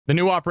The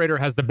new operator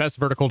has the best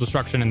vertical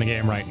destruction in the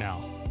game right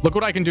now. Look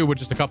what I can do with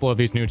just a couple of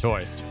these new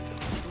toys.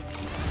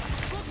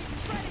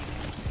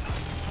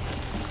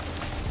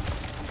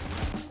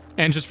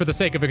 And just for the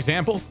sake of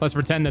example, let's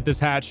pretend that this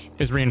hatch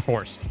is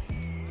reinforced.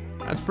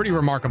 That's pretty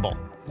remarkable.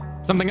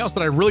 Something else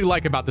that I really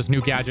like about this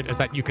new gadget is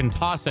that you can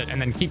toss it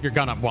and then keep your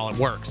gun up while it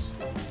works.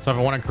 So if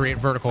I want to create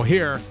vertical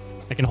here,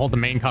 I can hold the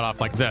main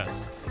cutoff like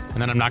this,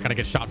 and then I'm not going to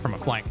get shot from a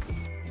flank.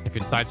 If he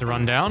decides to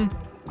run down,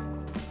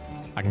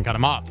 I can cut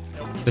him off.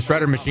 The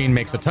shredder machine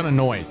makes a ton of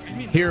noise.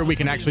 Here we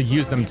can actually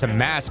use them to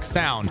mask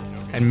sound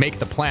and make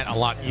the plant a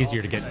lot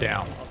easier to get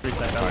down. I'm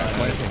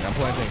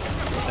planting.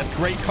 That's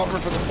great cover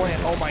for the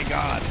plant. Oh my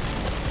god.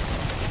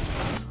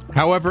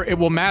 However, it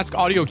will mask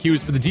audio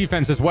cues for the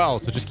defense as well,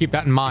 so just keep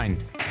that in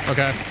mind.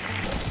 Okay.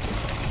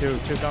 Two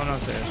going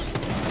upstairs.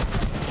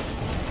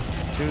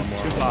 Two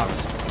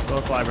blocks.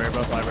 Both library.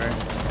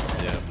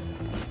 Yeah.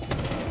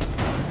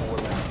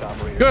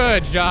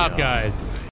 Good job, guys.